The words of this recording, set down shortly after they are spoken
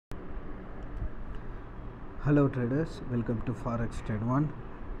Hello traders, welcome to Forex Trade 1.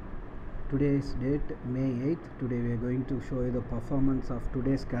 Today's date May 8th. Today we are going to show you the performance of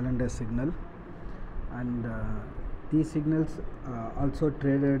today's calendar signal, and these signals also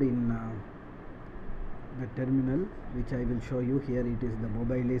traded in the terminal, which I will show you here. It is the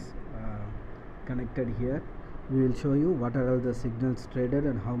mobile is connected here. We will show you what are all the signals traded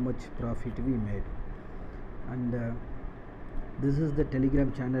and how much profit we made. And this is the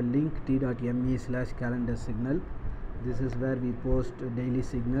Telegram channel link t.me/calendar signal. This is where we post daily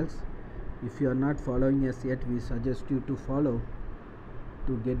signals. If you are not following us yet, we suggest you to follow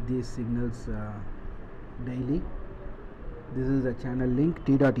to get these signals daily. This is the channel link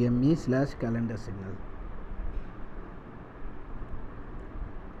t.me/calendar signal.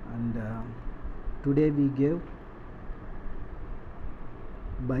 And today we gave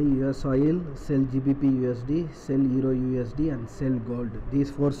buy US oil, sell GBPUSD, sell EURUSD and sell gold. These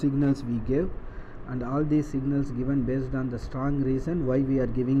four signals we gave, and all these signals given based on the strong reason why we are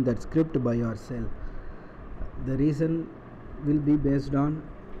giving that script buy or sell. The reason will be based on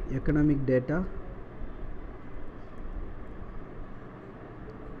economic data,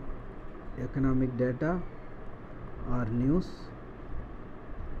 or news.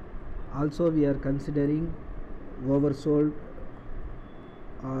 Also we are considering oversold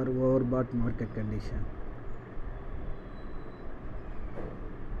or overbought market condition.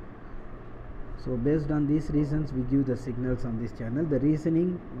 So based on these reasons we give the signals on this channel. The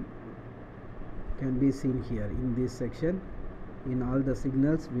reasoning can be seen here in this section. In all the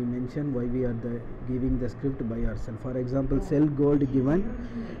signals we mention why we are giving the script buy or sell. For example, sell gold given,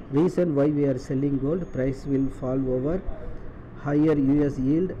 reason why we are selling gold: price will fall over higher US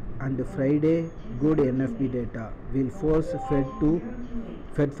yield, and Friday good NFP data will force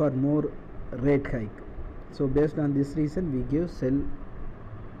Fed for more rate hike. So based on this reason we give sell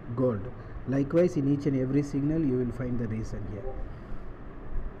gold. Likewise, in each and every signal you will find the reason here.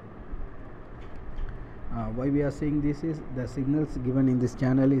 Why we are saying this is the signals given in this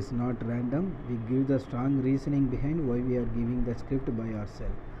channel is not random. We give the strong reasoning behind why we are giving the script buy or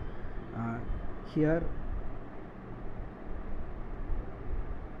sell. Here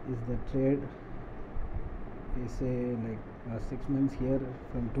is the trade. We say like 6 months here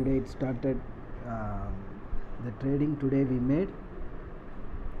from today it started. The trading today we made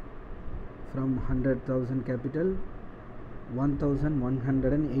from 100,000 capital,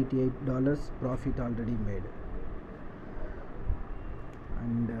 $1,188 profit already made.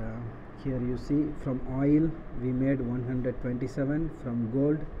 And here you see from oil we made 127, from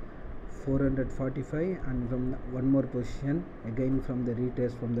gold 445, and from one more position again from the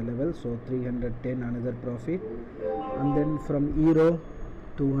retest from the level, so 310 another profit. And then from euro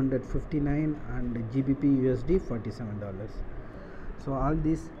 259 and GBPUSD $47. So all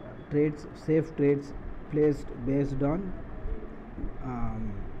these trades, safe trades placed based on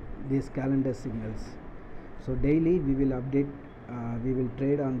these calendar signals. So daily we will update, we will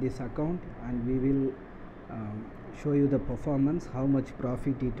trade on this account, and we will show you the performance, how much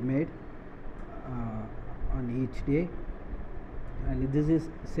profit it made on each day. And this is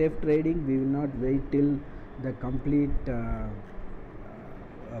safe trading. We will not wait till the complete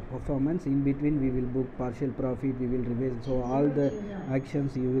performance. In between we will book partial profit, we will revise. So all the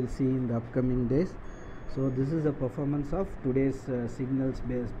actions you will see in the upcoming days. So this is the performance of today's signals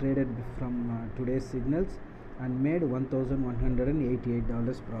traded from today's signals, and made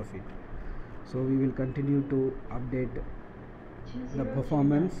 $1,188 profit. So we will continue to update the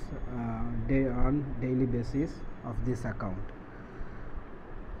performance on daily basis of this account.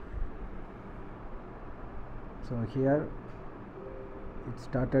 So here it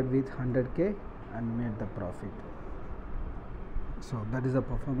started with 100k and made the profit. So that is the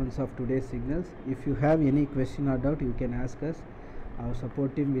performance of today's signals. If you have any question or doubt, you can ask us. Our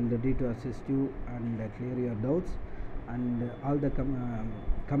support team will be ready to assist you and clear your doubts. And all the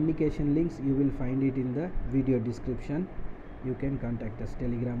communication links you will find it in the video description. You can contact us,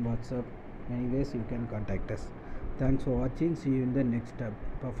 Telegram, WhatsApp, many ways you can contact us. Thanks for watching. See you in the next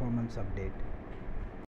performance update.